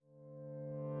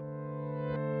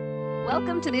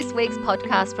Welcome to this week's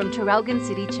podcast from Traralgon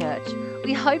City Church.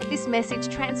 We hope this message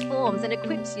transforms and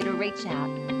equips you to reach out.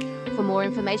 For more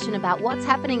information about what's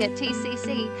happening at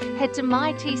TCC, head to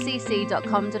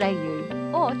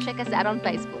mytcc.com.au or check us out on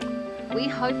Facebook. We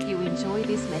hope you enjoy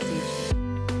this message.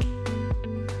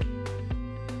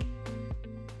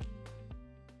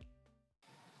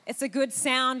 It's a good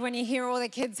sound when you hear all the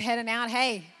kids heading out,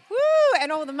 hey, woo,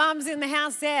 and all the mums in the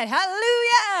house said,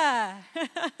 hallelujah.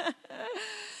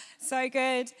 So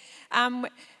good.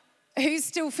 Who's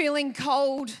still feeling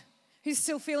cold? Who's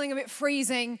still feeling a bit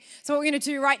freezing? So what we're going to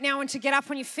do right now, I want you to get up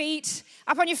on your feet,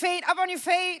 up on your feet, up on your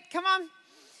feet. Come on.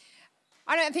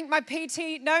 I don't think my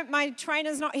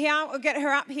trainer's not here. We'll get her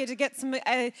up here to get some,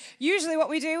 usually what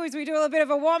we do is we do a little bit of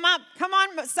a warm-up. Come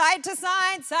on, side to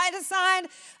side, side to side.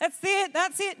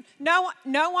 That's it. No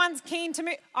one's keen to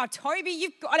move. Oh, Toby,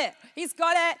 you've got it. He's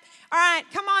got it. All right,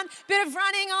 come on. Bit of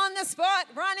running on the spot.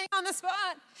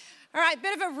 All right,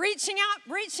 bit of a reaching out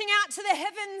to the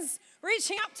heavens.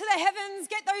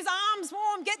 Get those arms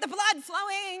warm. Get the blood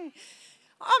flowing.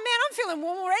 Oh, man, I'm feeling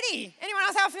warm already. Anyone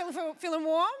else out feeling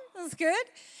warm? That's good.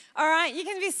 All right, you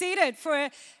can be seated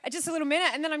for just a little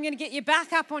minute, and then I'm going to get you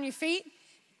back up on your feet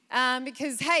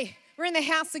because, hey, we're in the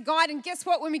house of God, and guess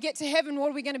what? When we get to heaven, what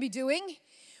are we going to be doing?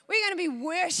 We're going to be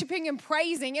worshiping and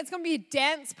praising. It's going to be a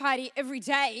dance party every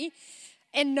day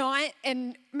and night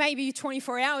and maybe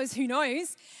 24 hours, who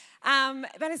knows?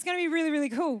 But it's going to be really, really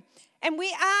cool. And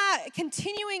we are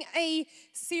continuing a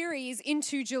series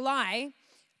into July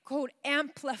called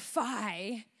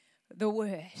Amplify the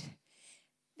Word.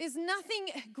 There's nothing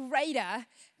greater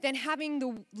than having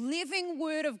the living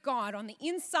Word of God on the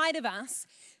inside of us.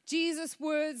 Jesus'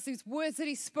 words, these words that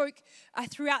he spoke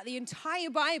throughout the entire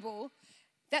Bible,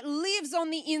 that lives on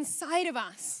the inside of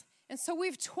us. And so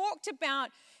we've talked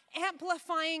about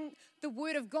amplifying the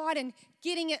Word of God and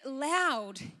getting it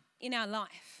loud in our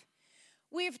life.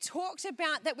 We've talked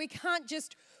about that we can't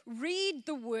just read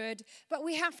the Word, but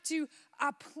we have to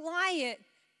apply it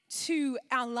to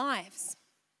our lives.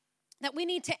 That we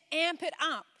need to amp it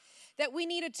up. That we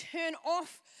need to turn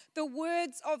off the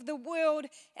words of the world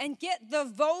and get the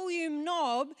volume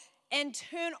knob and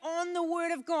turn on the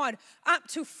Word of God up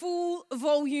to full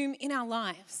volume in our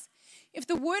lives. If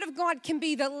the Word of God can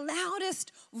be the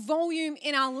loudest volume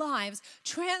in our lives,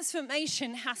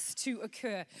 transformation has to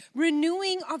occur.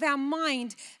 Renewing of our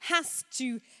mind has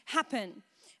to happen.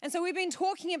 And so we've been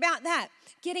talking about that,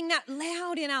 getting that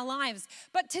loud in our lives.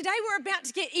 But today we're about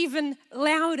to get even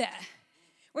louder.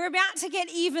 We're about to get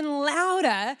even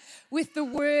louder with the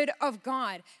Word of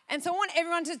God. And so I want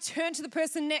everyone to turn to the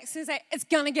person next to you and say, it's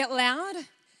going to get loud.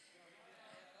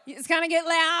 It's going to get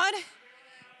loud.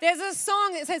 There's a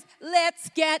song that says, let's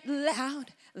get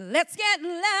loud. Let's get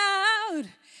loud.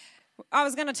 I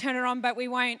was going to turn it on, but we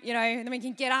won't, and then we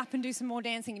can get up and do some more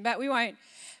dancing, but we won't.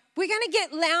 We're going to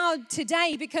get loud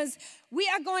today because we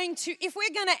are going to, if we're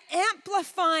going to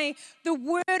amplify the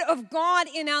Word of God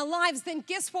in our lives, then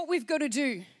guess what we've got to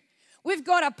do? We've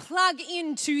got to plug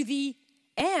into the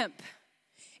amp.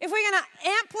 If we're going to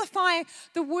amplify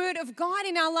the Word of God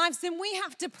in our lives, then we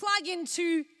have to plug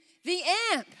into the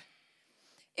amp.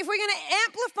 If we're going to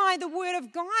amplify the Word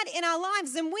of God in our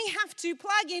lives, then we have to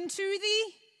plug into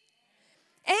the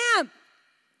amp.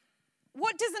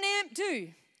 What does an amp do?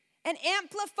 An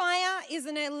amplifier is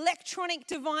an electronic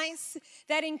device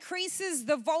that increases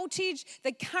the voltage,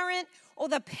 the current, or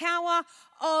the power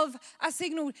of a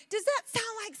signal. Does that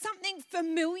sound like something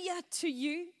familiar to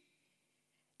you?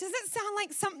 Does that sound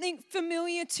like something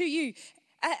familiar to you?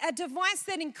 A device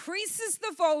that increases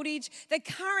the voltage, the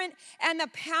current, and the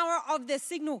power of the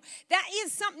signal. That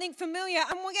is something familiar.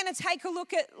 And we're going to take a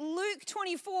look at Luke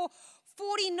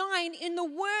 24:49. In the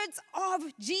words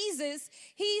of Jesus,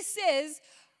 he says,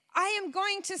 I am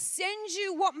going to send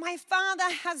you what my Father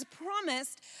has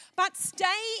promised, but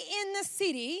stay in the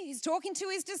city. He's talking to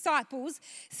his disciples.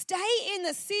 Stay in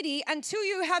the city until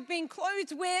you have been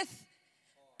clothed with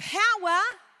power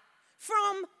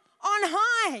from on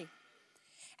high.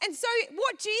 And so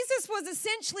what Jesus was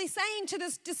essentially saying to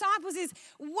the disciples is,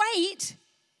 wait,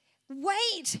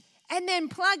 and then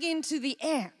plug into the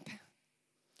amp.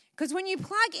 Because when you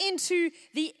plug into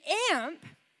the amp,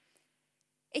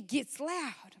 it gets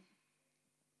loud.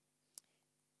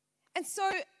 And so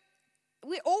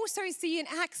we also see in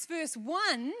Acts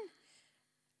 1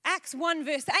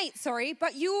 verse 8,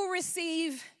 but you will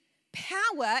receive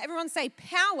power. Everyone say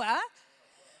power.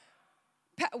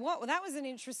 What? Well, that was an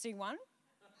interesting one.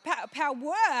 Power.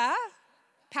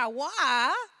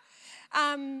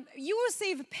 You will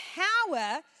receive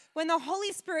power when the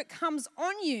Holy Spirit comes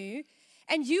on you,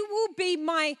 and you will be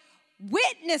my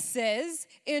witnesses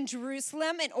in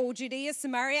Jerusalem and all Judea,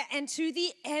 Samaria, and to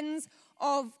the ends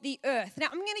of the earth. Now,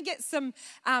 I'm going to get some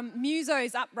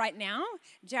musos up right now.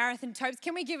 Jareth and Tobes,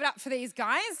 can we give it up for these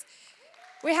guys?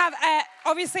 We have,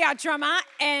 obviously, our drummer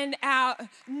and our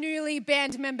newly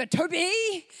band member,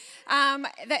 Toby,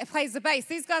 that plays the bass.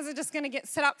 These guys are just going to get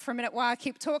set up for a minute while I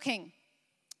keep talking.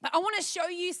 But I want to show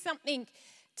you something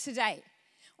today.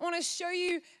 I want to show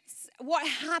you what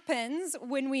happens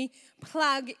when we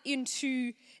plug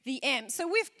into the amp.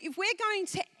 So if we're going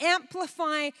to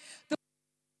amplify the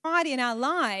God in our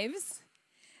lives,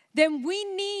 then we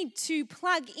need to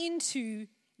plug into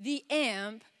the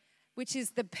amp, which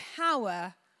is the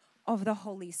power of the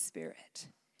Holy Spirit.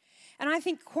 And I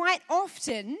think quite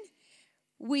often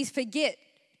we forget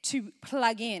to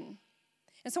plug in.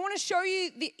 And so I want to show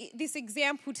you this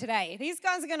example today. These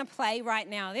guys are going to play right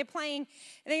now. They're going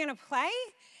to play,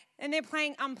 and they're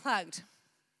playing unplugged.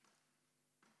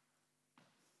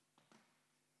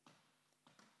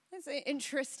 That's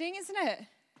interesting, isn't it?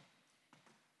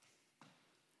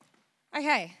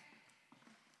 Okay,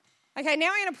 now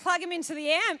we're going to plug them into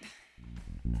the amp.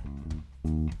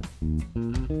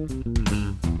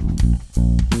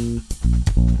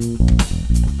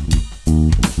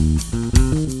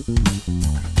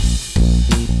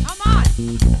 Come on.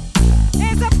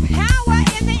 There's a power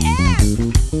in the amp.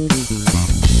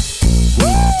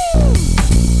 Woo!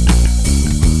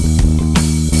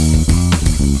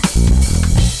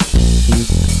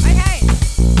 Okay.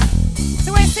 So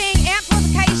we're seeing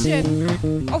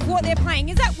amplification of what they're playing.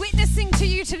 Is that witnessing to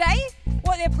you today?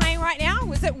 What they're playing right now?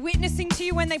 Was it witnessing to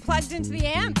you when they plugged into the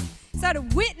amp? It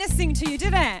started witnessing to you,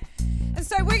 didn't it? And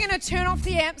so we're going to turn off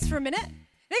the amps for a minute.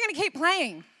 They're going to keep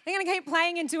playing. They're going to keep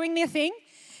playing and doing their thing.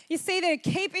 You see, they're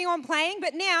keeping on playing,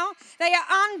 but now they are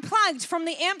unplugged from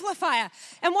the amplifier.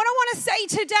 And what I want to say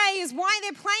today is why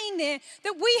they're playing there,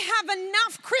 that we have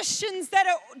enough Christians that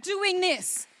are doing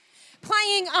this.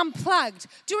 Playing unplugged,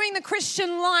 doing the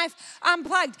Christian life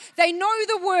unplugged. They know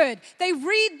the word, they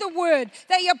read the word,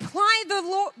 they apply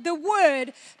the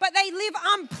word, but they live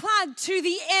unplugged to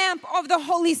the amp of the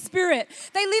Holy Spirit.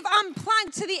 They live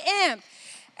unplugged to the amp.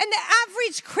 And the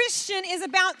average Christian is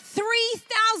about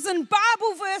 3,000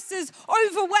 Bible verses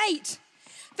overweight.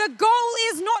 The goal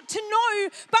is not to know,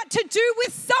 but to do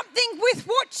with something with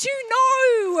what you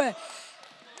know.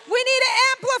 We need to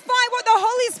amplify what the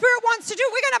Holy Spirit wants to do.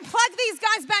 We're going to plug these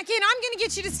guys back in. I'm going to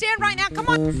get you to stand right now. Come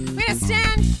on. We're going to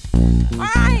stand. All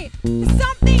right.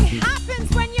 Something happens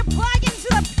when you plug into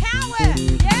the power.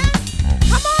 Yeah?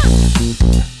 Come on.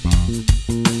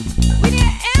 We need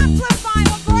to amplify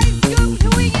what God is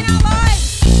doing in our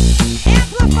lives.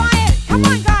 Amplify it. Come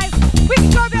on, guys. We can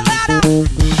go a bit louder.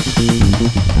 Woo!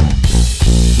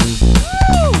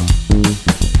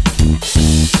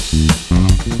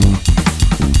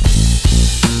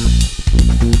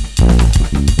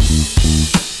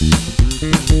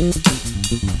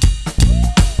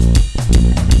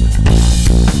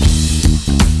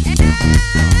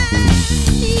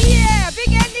 Yeah,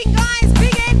 big ending, guys,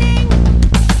 big ending.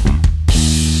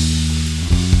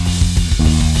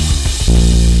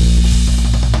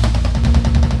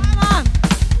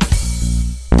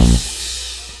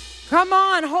 Come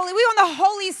on, Holy. We want the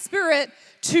Holy Spirit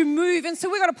to move, and so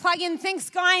we've got to plug in. Thanks,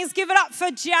 guys. Give it up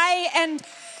for Jay and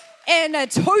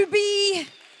Toby.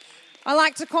 I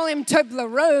like to call him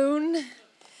Toblerone.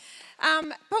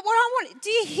 But do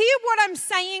you hear what I'm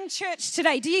saying, church,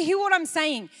 today? Do you hear what I'm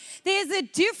saying? There's a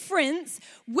difference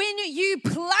when you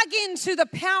plug into the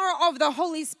power of the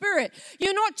Holy Spirit.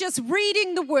 You're not just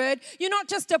reading the word, you're not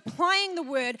just applying the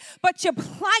word, but you're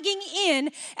plugging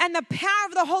in, and the power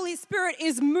of the Holy Spirit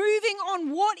is moving on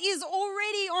what is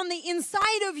already on the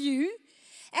inside of you.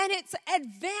 And it's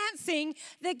advancing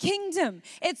the kingdom.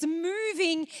 It's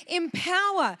moving in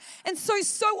power. And so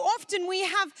often we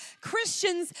have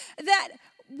Christians that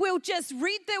will just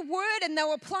read their word and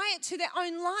they'll apply it to their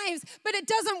own lives, but it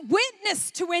doesn't witness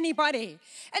to anybody.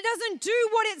 It doesn't do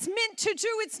what it's meant to do.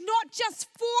 It's not just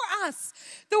for us.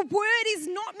 The word is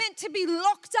not meant to be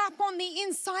locked up on the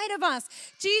inside of us.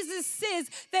 Jesus says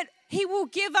that he will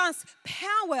give us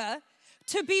power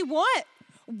to be what?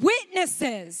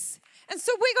 Witnesses. And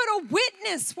so we got to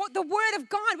witness what the word of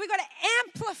God, we got to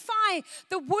amplify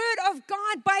the word of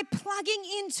God by plugging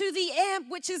into the amp,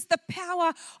 which is the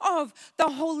power of the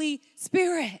Holy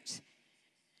Spirit.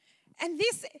 And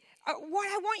this, what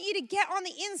I want you to get on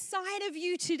the inside of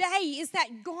you today is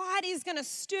that God is going to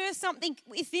stir something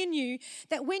within you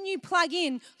that when you plug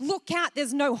in, look out,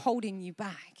 there's no holding you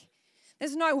back.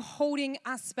 There's no holding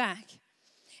us back.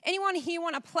 Anyone here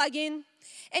want to plug in?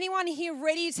 Anyone here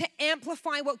ready to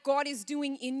amplify what God is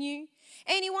doing in you?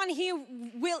 Anyone here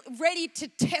ready to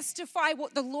testify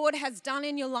what the Lord has done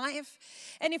in your life?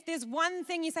 And if there's one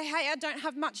thing you say, hey, I don't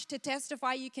have much to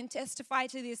testify, you can testify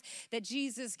to this, that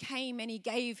Jesus came and he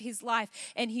gave his life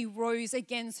and he rose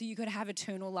again so you could have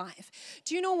eternal life.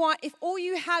 Do you know what? If all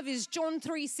you have is John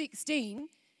 3:16,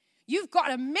 you've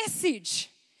got a message.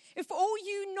 If all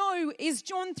you know is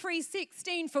John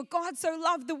 3:16, for God so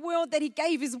loved the world that he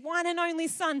gave his one and only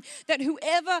son, that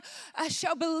whoever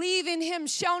shall believe in him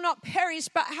shall not perish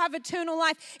but have eternal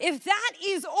life. If that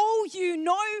is all you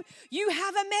know, you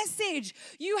have a message.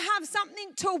 You have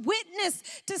something to witness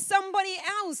to somebody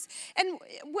else. And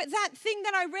that thing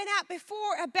that I read out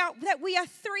before about that we are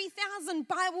 3,000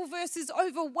 Bible verses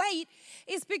overweight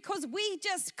is because we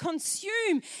just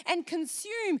consume and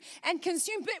consume and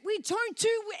consume, but we don't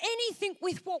do anything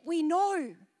with what we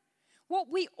know, what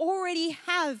we already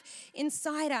have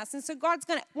inside us. And so God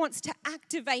wants to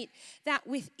activate that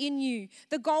within you.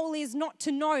 The goal is not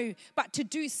to know, but to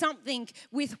do something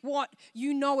with what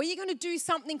you know. Are you going to do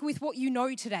something with what you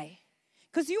know today?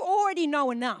 Because you already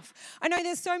know enough. I know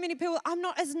there's so many people, I'm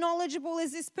not as knowledgeable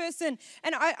as this person,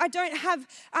 and I don't have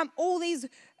all these,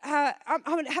 I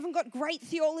haven't got great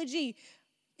theology.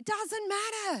 It doesn't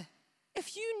matter.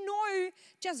 If you know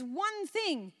just one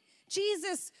thing,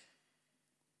 Jesus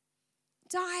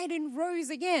died and rose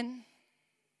again,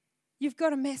 you've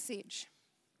got a message.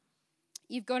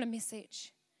 You've got a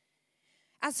message.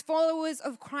 As followers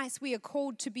of Christ, we are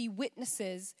called to be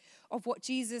witnesses of what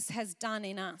Jesus has done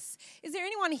in us. Is there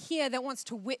anyone here that wants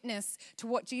to witness to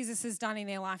what Jesus has done in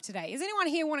their life today? Is anyone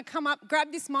here want to come up,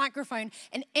 grab this microphone,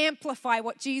 and amplify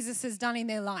what Jesus has done in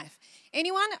their life?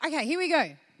 Anyone? Okay, here we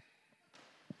go.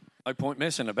 No point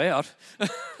messing about.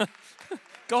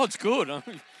 God's good.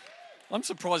 I'm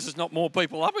surprised there's not more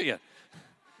people up here.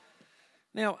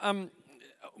 Now, a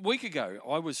week ago,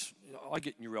 I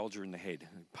get neuralgia in the head,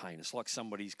 pain. It's like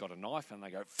somebody's got a knife and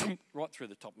they go right through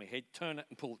the top of my head, turn it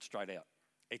and pull it straight out.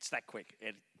 It's that quick.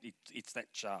 It's that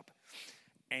sharp.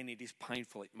 And it is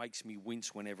painful. It makes me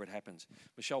wince whenever it happens.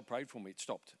 Michelle prayed for me. It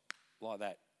stopped like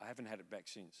that. I haven't had it back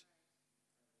since.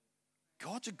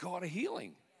 God's a God of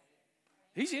healing.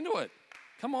 He's into it.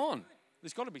 Come on.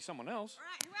 There's got to be someone else. All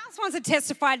right, who else wants to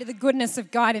testify to the goodness of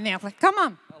God in their life? Come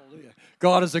on. Hallelujah.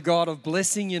 God is a God of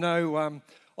blessing. You know,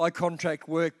 I contract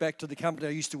work back to the company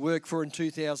I used to work for in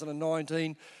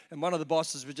 2019, and one of the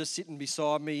bosses was just sitting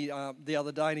beside me the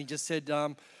other day, and he just said,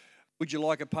 would you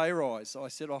like a pay rise? I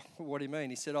said, oh, what do you mean?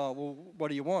 He said, oh, well, what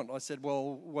do you want? I said,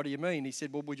 well, what do you mean? He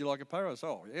said, well, would you like a pay rise?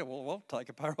 Oh, yeah, well, I'll take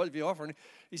a pay rise if you're offering.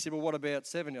 He said, well, what about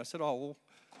 70? I said, oh,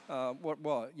 well,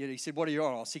 what? Yeah, he said, what are you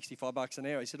on? Oh, $65 an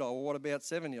hour. He said, oh, well, what about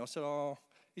 70? I said, oh.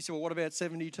 He said, well, what about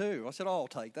 72? I said, oh, I'll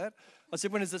take that. I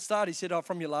said, when does it start? He said, oh,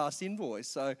 from your last invoice.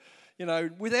 So, you know,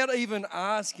 without even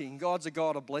asking, God's a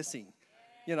God of blessing.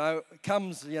 You know,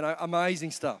 comes,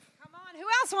 amazing stuff. Come on, who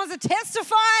else wants to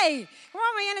testify? Come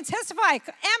on, we're going to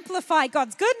testify, amplify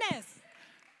God's goodness.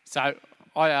 So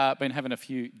I've been having a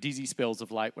few dizzy spells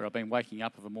of late where I've been waking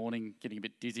up of a morning, getting a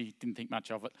bit dizzy, didn't think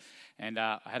much of it. And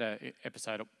I had an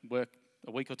episode at work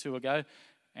a week or two ago,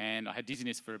 and I had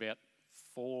dizziness for about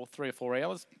 3 or 4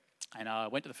 hours. And I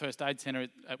went to the first aid centre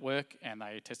at work, and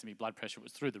they tested me blood pressure. It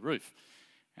was through the roof.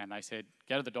 And they said,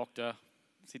 go to the doctor,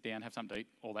 sit down, have something to eat,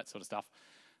 all that sort of stuff.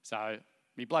 So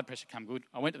my blood pressure come good.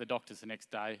 I went to the doctors the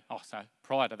next day. So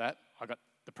prior to that, I got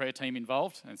the prayer team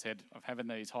involved and said, I'm having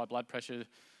these high blood pressure,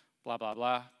 blah, blah,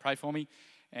 blah, pray for me.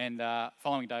 And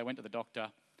following day, I went to the doctor,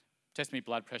 tested me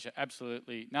blood pressure,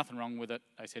 absolutely nothing wrong with it.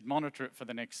 They said, monitor it for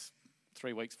the next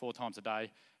 3 weeks, 4 times a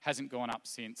day. Hasn't gone up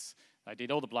since. They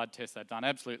did all the blood tests. They've done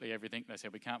absolutely everything. They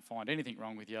said, we can't find anything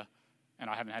wrong with you. And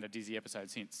I haven't had a dizzy episode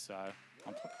since. So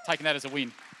I'm taking that as a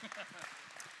win.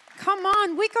 Come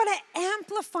on, we got to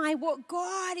amplify what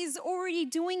God is already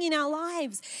doing in our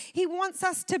lives. He wants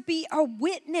us to be a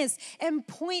witness and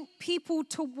point people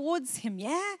towards Him,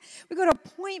 yeah? We've got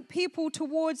to point people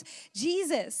towards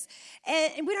Jesus.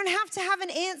 And we don't have to have an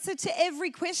answer to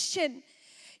every question.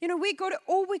 You know,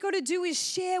 all we got to do is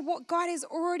share what God is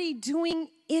already doing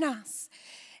in us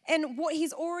and what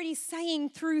He's already saying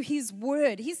through His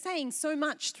word. He's saying so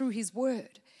much through His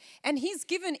word. And He's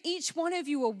given each one of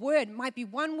you a word. It might be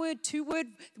 1 word, 2 word,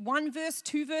 1 verse,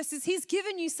 2 verses. He's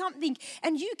given you something,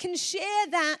 and you can share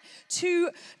that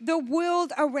to the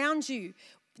world around you.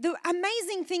 The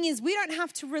amazing thing is we don't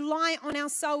have to rely on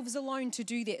ourselves alone to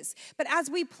do this. But as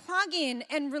we plug in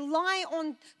and rely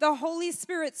on the Holy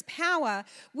Spirit's power,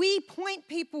 we point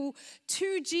people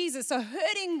to Jesus, a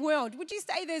hurting world. Would you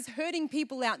say there's hurting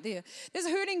people out there? There's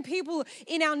hurting people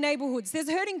in our neighborhoods.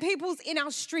 There's hurting people in our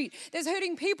street. There's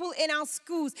hurting people in our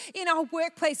schools, in our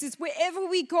workplaces, wherever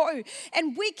we go.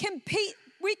 And we can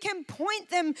We can point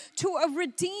them to a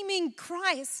redeeming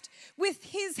Christ. With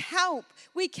his help,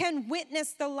 we can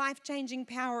witness the life-changing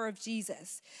power of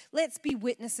Jesus. Let's be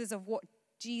witnesses of what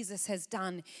Jesus has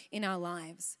done in our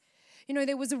lives. You know,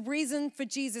 there was a reason for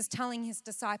Jesus telling his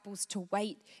disciples to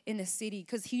wait in the city,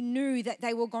 because he knew that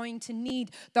they were going to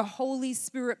need the Holy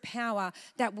Spirit power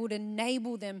that would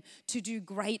enable them to do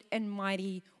great and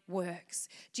mighty works.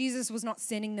 Jesus was not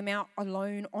sending them out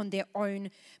alone on their own,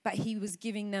 but he was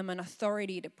giving them an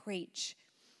authority to preach.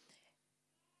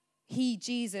 He,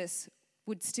 Jesus,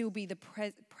 would still be the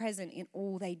present in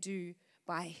all they do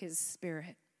by his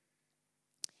Spirit.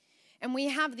 And we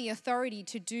have the authority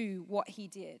to do what he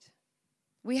did.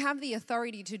 We have the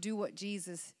authority to do what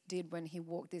Jesus did when he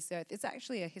walked this earth. It's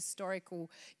actually a historical,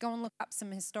 go and look up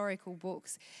some historical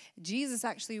books. Jesus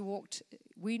actually walked,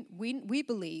 we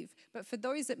believe, but for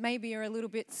those that maybe are a little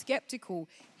bit skeptical,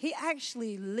 he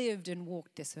actually lived and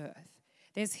walked this earth.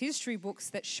 There's history books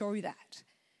that show that.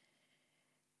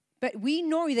 But we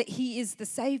know that he is the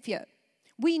Savior.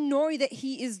 We know that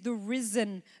he is the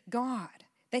risen God,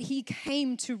 that he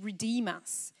came to redeem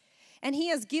us. And he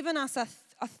has given us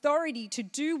authority to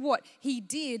do what he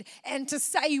did and to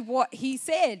say what he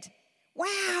said.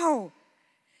 Wow.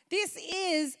 This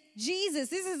is Jesus.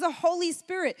 This is the Holy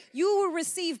Spirit. You will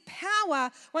receive power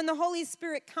when the Holy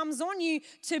Spirit comes on you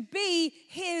to be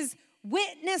his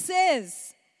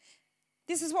witnesses.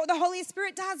 This is what the Holy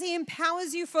Spirit does. He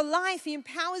empowers you for life. He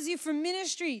empowers you for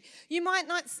ministry. You might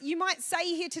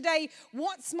say here today,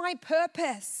 what's my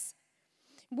purpose?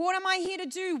 What am I here to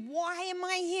do? Why am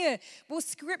I here? Well,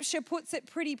 Scripture puts it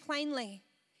pretty plainly,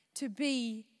 to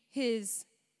be his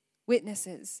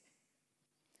witnesses.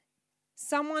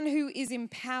 Someone who is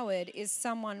empowered is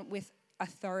someone with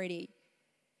authority.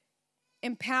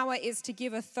 Empower is to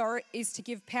give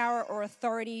power or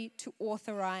authority to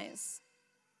authorize.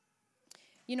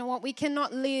 You know what? We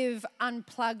cannot live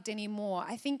unplugged anymore.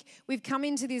 I think we've come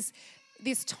into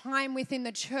this time within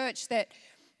the church that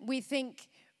we think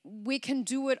we can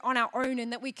do it on our own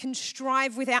and that we can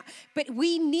strive without, but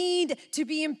we need to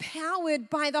be empowered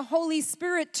by the Holy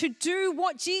Spirit to do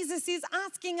what Jesus is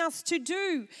asking us to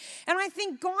do. And I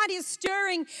think God is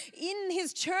stirring in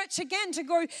his church again to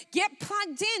go, get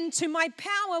plugged into my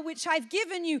power which I've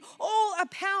given you. All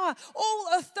power,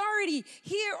 all authority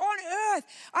here on earth,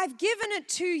 I've given it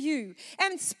to you.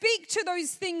 And speak to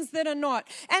those things that are not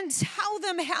and tell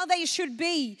them how they should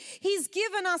be. He's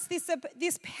given us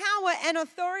this power and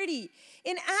authority.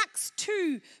 In Acts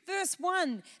 2, verse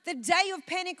 1, the day of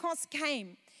Pentecost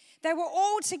came. They were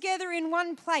all together in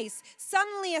one place.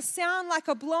 Suddenly a sound like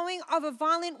a blowing of a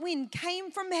violent wind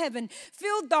came from heaven,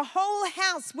 filled the whole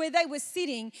house where they were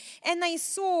sitting, and they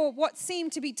saw what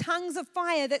seemed to be tongues of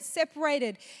fire that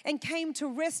separated and came to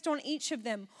rest on each of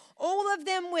them. All of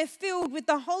them were filled with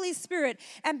the Holy Spirit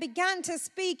and began to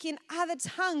speak in other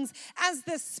tongues as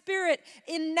the Spirit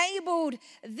enabled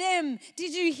them.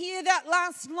 Did you hear that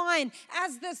last line?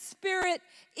 As the Spirit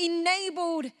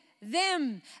enabled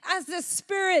them. As the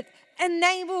Spirit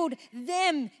enabled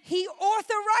them. He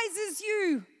authorizes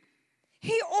you.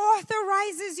 He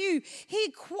authorizes you. He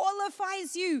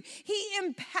qualifies you. He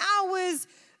empowers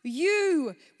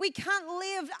you. We can't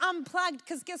live unplugged,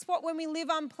 because guess what? When we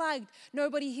live unplugged,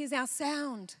 nobody hears our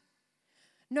sound.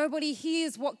 Nobody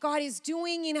hears what God is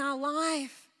doing in our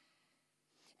life.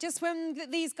 Just when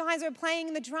these guys were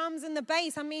playing the drums and the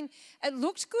bass, I mean, it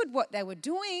looked good what they were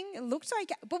doing. It looked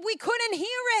okay, but we couldn't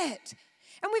hear it.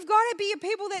 And we've got to be a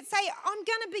people that say, I'm going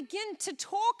to begin to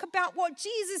talk about what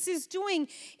Jesus is doing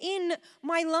in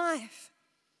my life.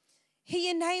 He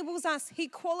enables us. He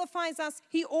qualifies us.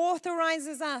 He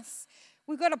authorizes us.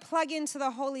 We've got to plug into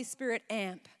the Holy Spirit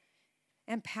amp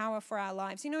and power for our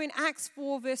lives. You know, in Acts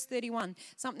 4, verse 31,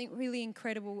 something really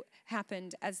incredible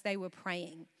happened as they were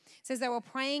praying. It says they were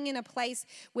praying in a place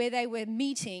where they were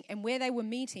meeting, and where they were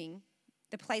meeting,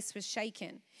 the place was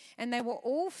shaken. And they were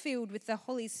all filled with the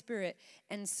Holy Spirit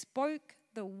and spoke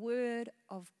the word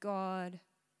of God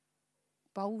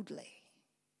boldly.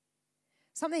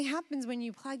 Something happens when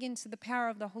you plug into the power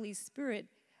of the Holy Spirit.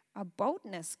 A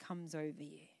boldness comes over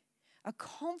you. A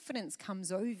confidence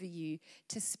comes over you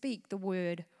to speak the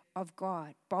word of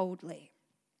God boldly.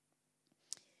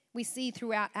 We see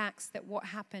throughout Acts that what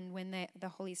happened when the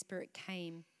Holy Spirit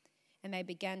came and they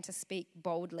began to speak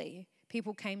boldly.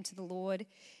 People came to the Lord.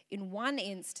 In one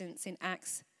instance in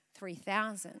Acts,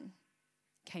 3,000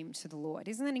 came to the Lord.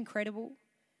 Isn't that incredible?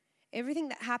 Everything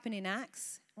that happened in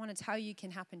Acts, I want to tell you,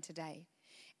 can happen today.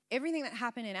 Everything that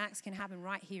happened in Acts can happen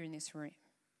right here in this room.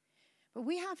 But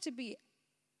we have to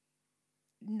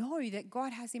know that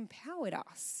God has empowered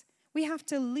us. We have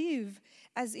to live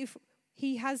as if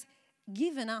he has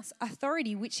given us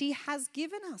authority, which he has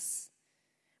given us.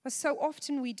 But so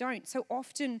often we don't. So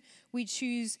often we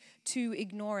choose to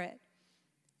ignore it.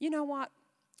 You know what?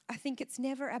 I think it's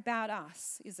never about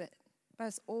us, is it? But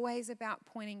it's always about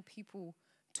pointing people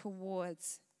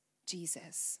towards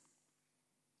Jesus.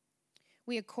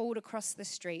 We are called across the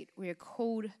street. We are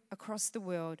called across the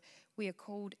world. We are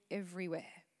called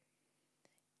everywhere.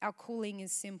 Our calling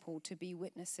is simple: to be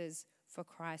witnesses for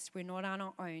Christ. We're not on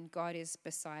our own. God is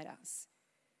beside us.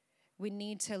 We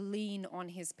need to lean on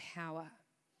his power.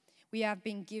 We have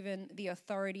been given the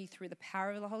authority through the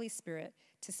power of the Holy Spirit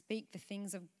to speak the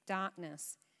things of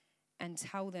darkness and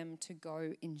tell them to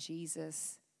go in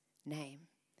Jesus' name.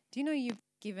 Do you know you've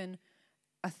given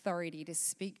authority to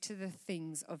speak to the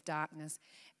things of darkness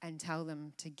and tell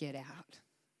them to get out?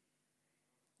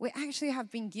 We actually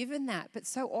have been given that, but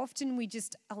so often we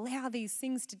just allow these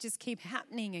things to just keep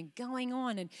happening and going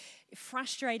on and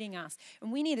frustrating us.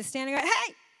 And we need to stand and go,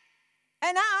 hey,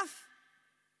 enough.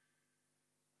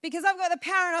 Because I've got the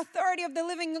power and authority of the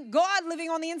living God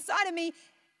living on the inside of me.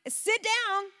 Sit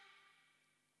down.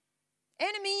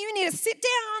 Enemy, you need to sit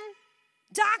down.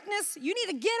 Darkness, you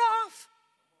need to get off.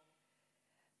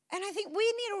 And I think we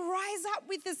need to rise up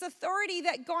with this authority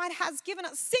that God has given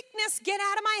us. Sickness, get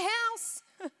out of my house.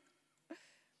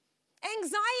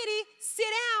 Anxiety, sit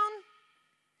down.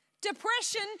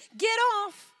 Depression, get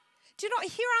off. Do you not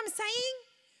hear what I'm saying?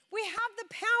 We have the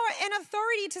power and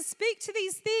authority to speak to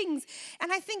these things.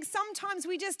 And I think sometimes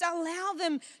we just allow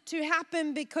them to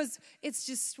happen because it's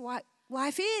just what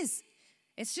life is.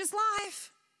 It's just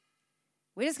life.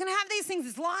 We're just going to have these things.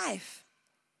 It's life.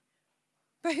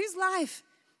 But whose life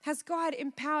has God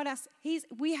empowered us?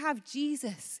 We have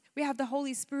Jesus. We have the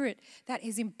Holy Spirit that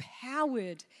has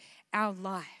empowered our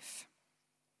life.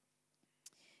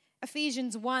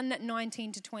 Ephesians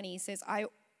 1:19-20 says, I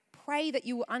pray that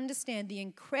you will understand the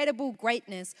incredible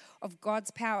greatness of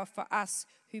God's power for us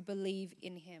who believe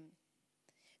in him.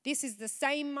 This is the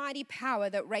same mighty power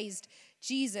that raised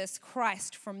Jesus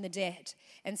Christ from the dead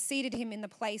and seated him in the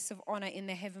place of honor in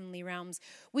the heavenly realms.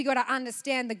 We got to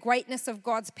understand the greatness of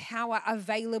God's power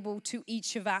available to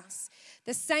each of us.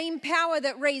 The same power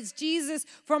that raised Jesus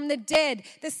from the dead,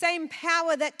 the same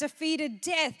power that defeated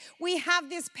death. We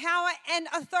have this power and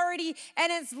authority,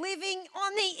 and it's living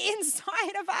on the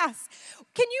inside of us.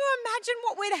 Can you imagine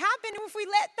what would happen if we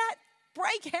let that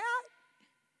break out?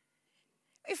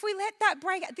 If we let that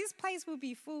break out, this place will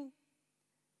be full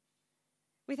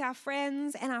with our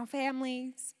friends and our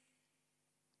families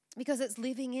because it's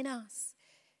living in us.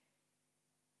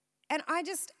 And I'm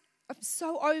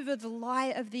so over the lie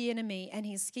of the enemy and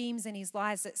his schemes and his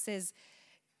lies that says,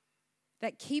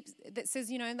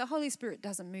 you know, the Holy Spirit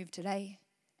doesn't move today.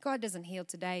 God doesn't heal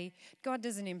today. God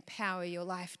doesn't empower your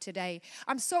life today.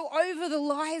 I'm so over the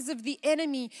lies of the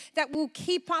enemy that will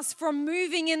keep us from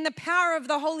moving in the power of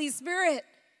the Holy Spirit.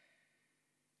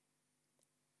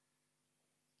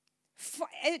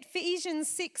 Ephesians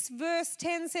 6 verse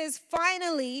 10 says,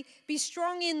 finally, be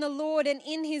strong in the Lord and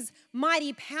in his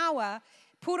mighty power.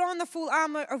 Put on the full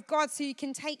armor of God so you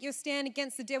can take your stand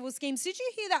against the devil's schemes. Did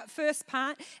you hear that first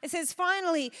part? It says,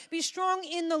 finally, be strong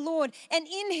in the Lord and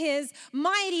in his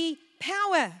mighty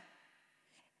power.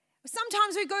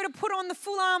 Sometimes we go to put on the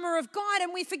full armor of God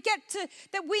and we forget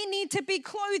that we need to be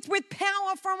clothed with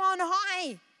power from on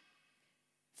high.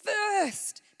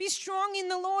 First, be strong in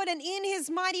the Lord and in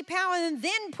his mighty power, and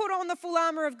then put on the full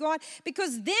armor of God,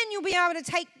 because then you'll be able to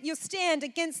take your stand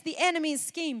against the enemy's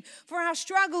scheme. For our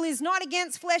struggle is not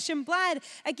against flesh and blood,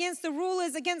 against the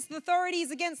rulers, against the authorities,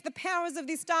 against the powers of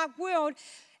this dark world,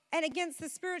 and against the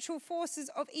spiritual forces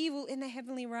of evil in the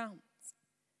heavenly realms.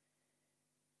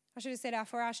 I should have said,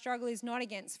 for our struggle is not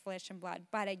against flesh and blood,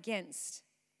 but against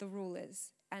the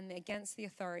rulers and against the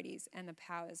authorities and the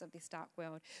powers of this dark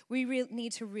world. We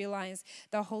need to realize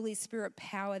the Holy Spirit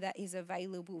power that is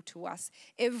available to us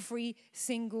every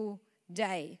single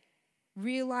day.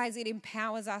 Realize it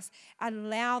empowers us.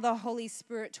 Allow the Holy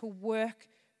Spirit to work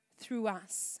through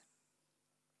us.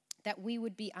 That we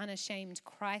would be unashamed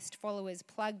Christ followers,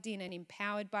 plugged in and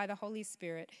empowered by the Holy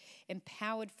Spirit,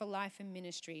 empowered for life and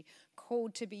ministry,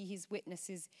 called to be his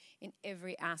witnesses in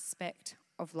every aspect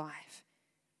of life.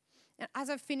 And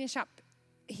as I finish up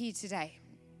here today,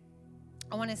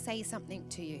 I want to say something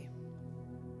to you.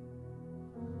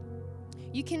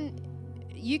 You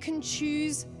can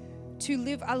choose to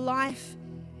live a life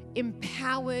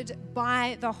empowered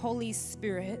by the Holy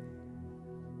Spirit,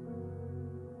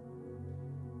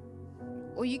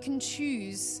 or you can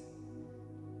choose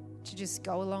to just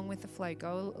go along with the flow,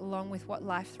 go along with what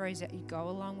life throws at you, go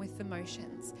along with the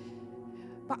motions.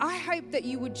 But I hope that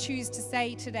you would choose to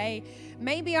say today,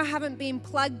 maybe I haven't been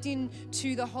plugged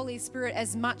into the Holy Spirit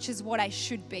as much as what I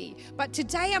should be. But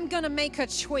today I'm going to make a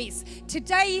choice.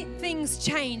 Today things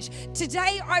change.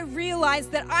 Today I realize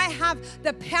that I have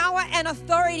the power and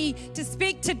authority to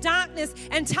speak to darkness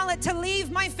and tell it to leave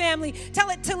my family, tell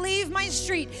it to leave my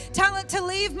street, tell it to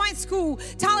leave my school,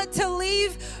 tell it to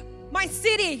leave my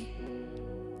city.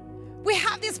 We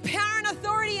have this power and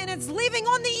authority, and it's living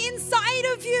on the inside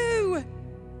of you.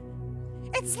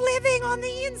 It's living on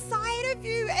the inside of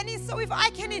you. And so if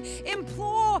I can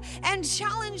implore and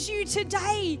challenge you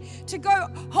today to go,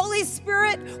 Holy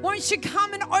Spirit, won't you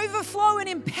come and overflow and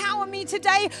empower me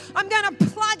today? I'm going to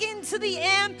plug into the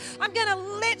amp. I'm going to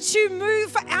let you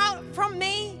move out from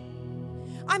me.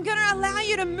 I'm going to allow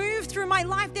you to move through my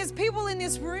life. There's people in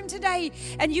this room today,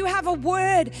 and you have a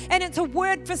word, and it's a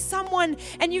word for someone,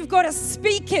 and you've got to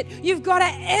speak it. You've got to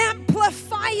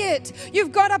amplify it.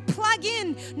 You've got to plug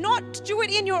in, not do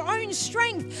it in your own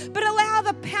strength, but allow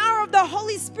the power of the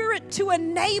Holy Spirit to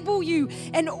enable you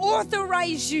and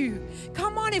authorize you.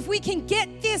 Come on, if we can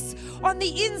get this on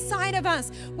the inside of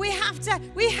us, we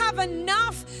have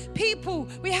enough people,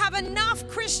 we have enough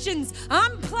Christians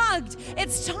unplugged.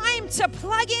 It's time to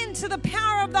plug into the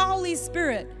power of the Holy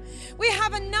Spirit. We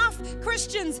have enough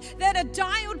Christians that are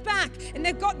dialed back and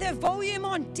they've got their volume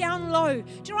on down low. Do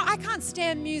you know what? I can't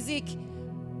stand music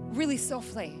really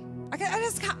softly. I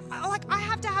just can't. I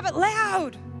have to have it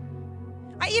loud.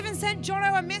 I even sent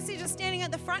Jono a message just standing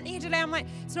at the front here today. I'm like,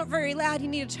 it's not very loud. You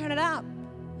need to turn it up.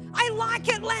 I like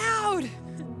it loud.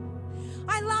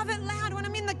 I love it loud when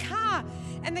I'm in the car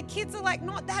and the kids are like,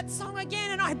 not that song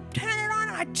again. And I turn it on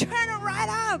and I turn it right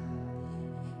up.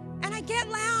 And I get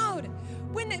loud.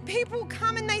 When people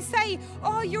come and they say,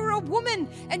 oh, you're a woman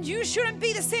and you shouldn't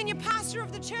be the senior pastor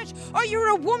of the church. Oh, you're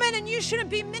a woman and you shouldn't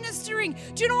be ministering.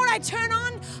 Do you know what I turn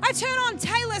on? I turn on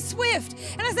Taylor Swift.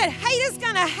 And I said, haters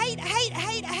gonna hate.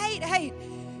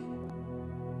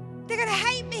 They're gonna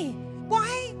hate me.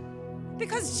 Why?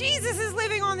 Because Jesus is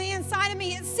living on the inside of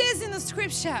me. It says in the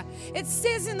scripture, it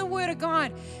says in the word of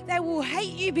God, they will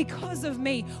hate you because of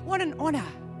me. What an honor.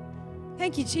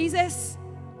 Thank you, Jesus.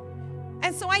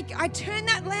 And so I turn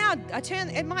that loud.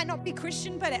 It might not be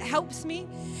Christian, but it helps me.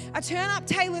 I turn up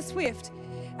Taylor Swift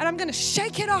and I'm going to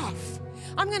shake it off.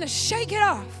 I'm going to shake it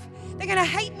off. They're going to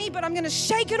hate me, but I'm going to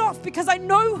shake it off because I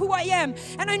know who I am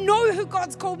and I know who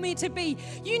God's called me to be.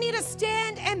 You need to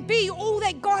stand and be all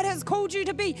that God has called you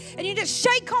to be. And you just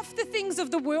shake off the things of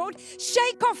the world,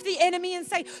 shake off the enemy and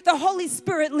say, the Holy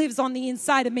Spirit lives on the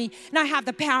inside of me and I have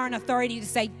the power and authority to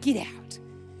say, get out,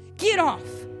 get off.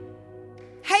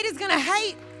 Haters gonna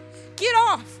hate. Get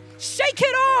off. Shake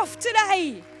it off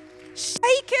today. Shake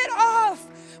it off.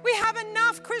 We have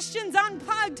enough Christians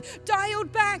unplugged,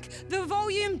 dialed back, the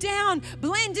volume down,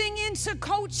 blending into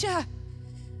culture.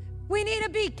 We need to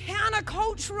be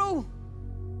countercultural.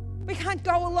 We can't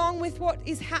go along with what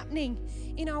is happening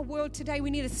in our world today. We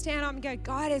need to stand up and go,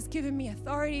 God has given me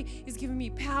authority. He's given me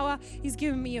power. He's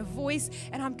given me a voice.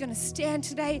 And I'm going to stand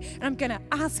today and I'm going to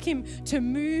ask him to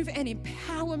move and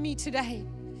empower me today.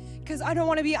 Because I don't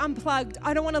want to be unplugged.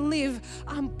 I don't want to live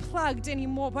unplugged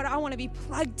anymore, but I want to be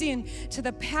plugged in to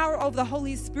the power of the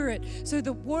Holy Spirit so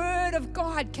the word of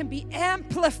God can be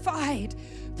amplified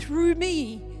through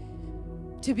me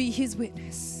to be his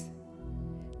witness.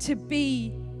 To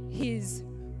be his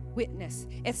witness.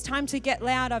 It's time to get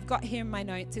loud. I've got here in my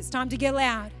notes. It's time to get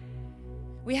loud.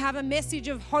 We have a message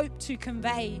of hope to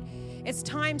convey. It's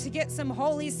time to get some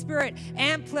Holy Spirit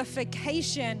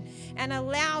amplification and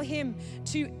allow him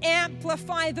to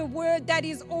amplify the word that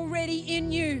is already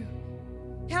in you.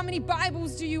 How many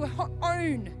Bibles do you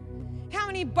own? How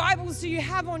many Bibles do you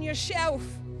have on your shelf?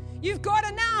 You've got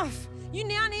enough. You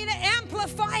now need to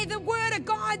amplify the word of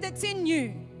God that's in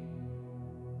you.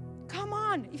 Come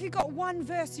on. If you've got one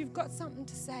verse, you've got something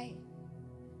to say.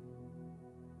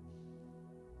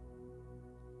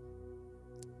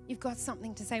 You've got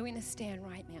something to say. We're going to stand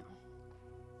right now.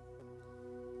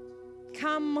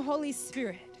 Come, Holy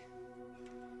Spirit.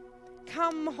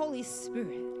 Come, Holy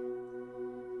Spirit.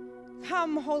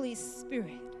 Come, Holy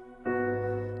Spirit.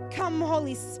 Come,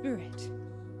 Holy Spirit.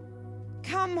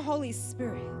 Come, Holy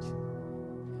Spirit.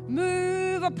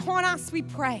 Move upon us, we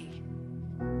pray.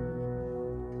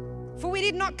 For we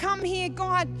did not come here,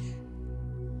 God,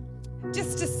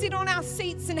 just to sit on our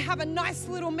seats and have a nice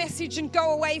little message and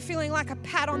go away feeling like a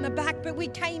pat on the back, but we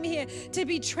came here to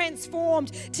be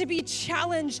transformed, to be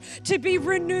challenged, to be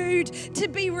renewed, to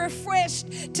be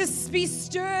refreshed, to be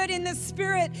stirred in the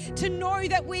Spirit, to know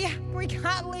that we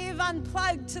can't live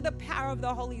unplugged to the power of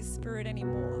the Holy Spirit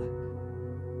anymore.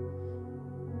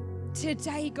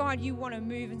 Today, God, you want to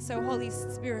move. And so, Holy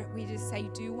Spirit, we just say,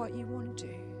 do what you want to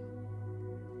do.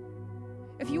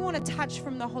 If you want to touch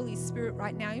from the Holy Spirit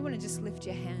right now, you want to just lift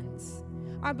your hands.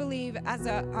 I believe as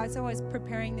I was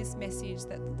preparing this message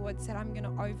that the Lord said, I'm going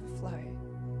to overflow.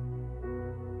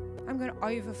 I'm going to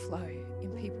overflow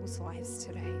in people's lives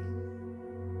today.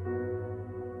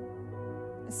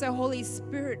 And so, Holy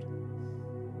Spirit,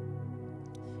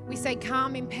 we say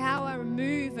come, empower, and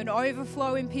move and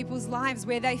overflow in people's lives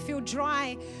where they feel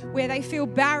dry, where they feel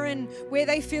barren, where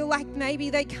they feel like maybe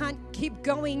they can't keep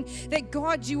going. That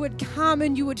God, you would come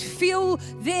and you would fill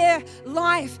their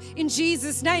life in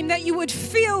Jesus' name. That you would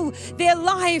fill their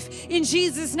life in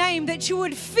Jesus' name. That you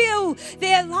would fill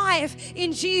their life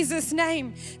in Jesus'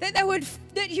 name. That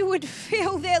you would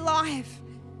fill their life.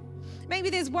 Maybe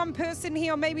there's one person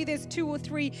here, or maybe there's two or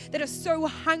three that are so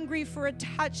hungry for a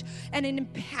touch and an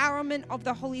empowerment of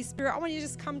the Holy Spirit. I want you to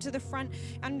just come to the front.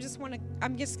 I'm just going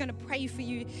to pray for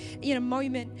you in a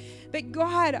moment. But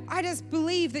God, I just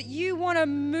believe that you want to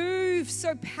move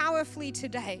so powerfully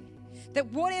today,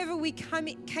 that whatever we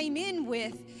came in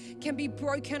with can be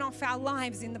broken off our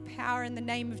lives in the power and the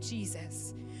name of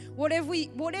Jesus. Whatever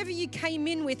you came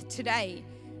in with today,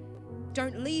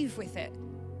 don't leave with it.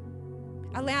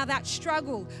 Allow that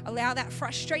struggle, allow that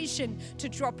frustration to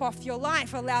drop off your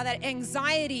life. Allow that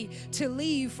anxiety to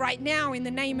leave right now in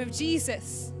the name of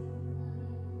Jesus.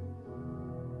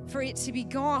 For it to be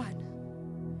gone.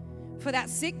 For that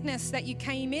sickness that you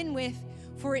came in with,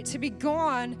 for it to be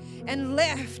gone and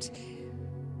left,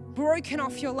 broken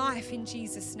off your life in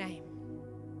Jesus' name.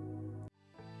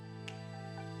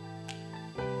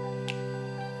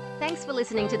 Thanks for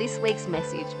listening to this week's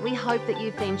message. We hope that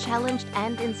you've been challenged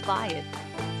and inspired.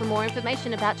 For more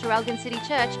information about Traralgon City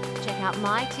Church, check out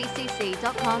mytcc.com.au.